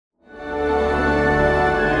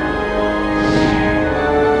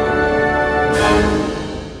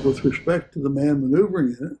with respect to the manned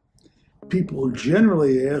maneuvering unit, people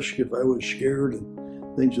generally ask if I was scared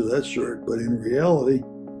and things of that sort, but in reality,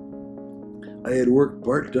 I had worked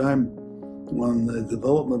part-time on the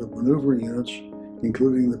development of maneuvering units,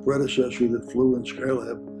 including the predecessor that flew in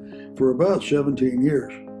Skylab, for about 17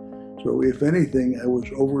 years. So if anything, I was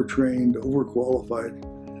overtrained, overqualified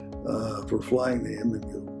for flying the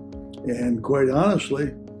MMU. And quite honestly,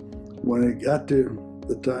 when it got to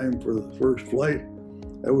the time for the first flight,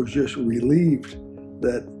 I was just relieved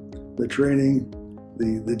that the training,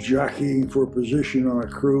 the jockeying for position on a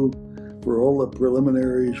crew, for all the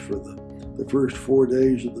preliminaries for the first 4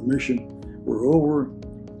 days of the mission were over,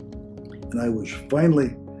 and I was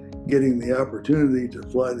finally getting the opportunity to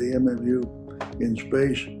fly the MMU in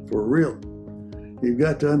space for real. You've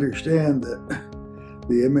got to understand that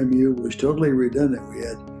the MMU was totally redundant. We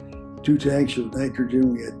had 2 tanks of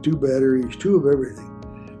nitrogen, we had 2 batteries, 2 of everything,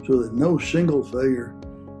 so that no single failure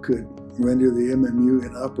could render the MMU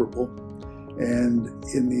inoperable. And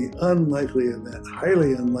in the unlikely event,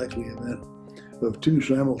 highly unlikely event of 2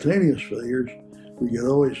 simultaneous failures, we could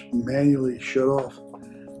always manually shut off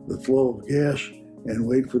the flow of gas and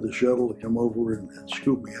wait for the shuttle to come over and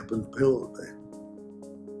scoop me up in the payload bay.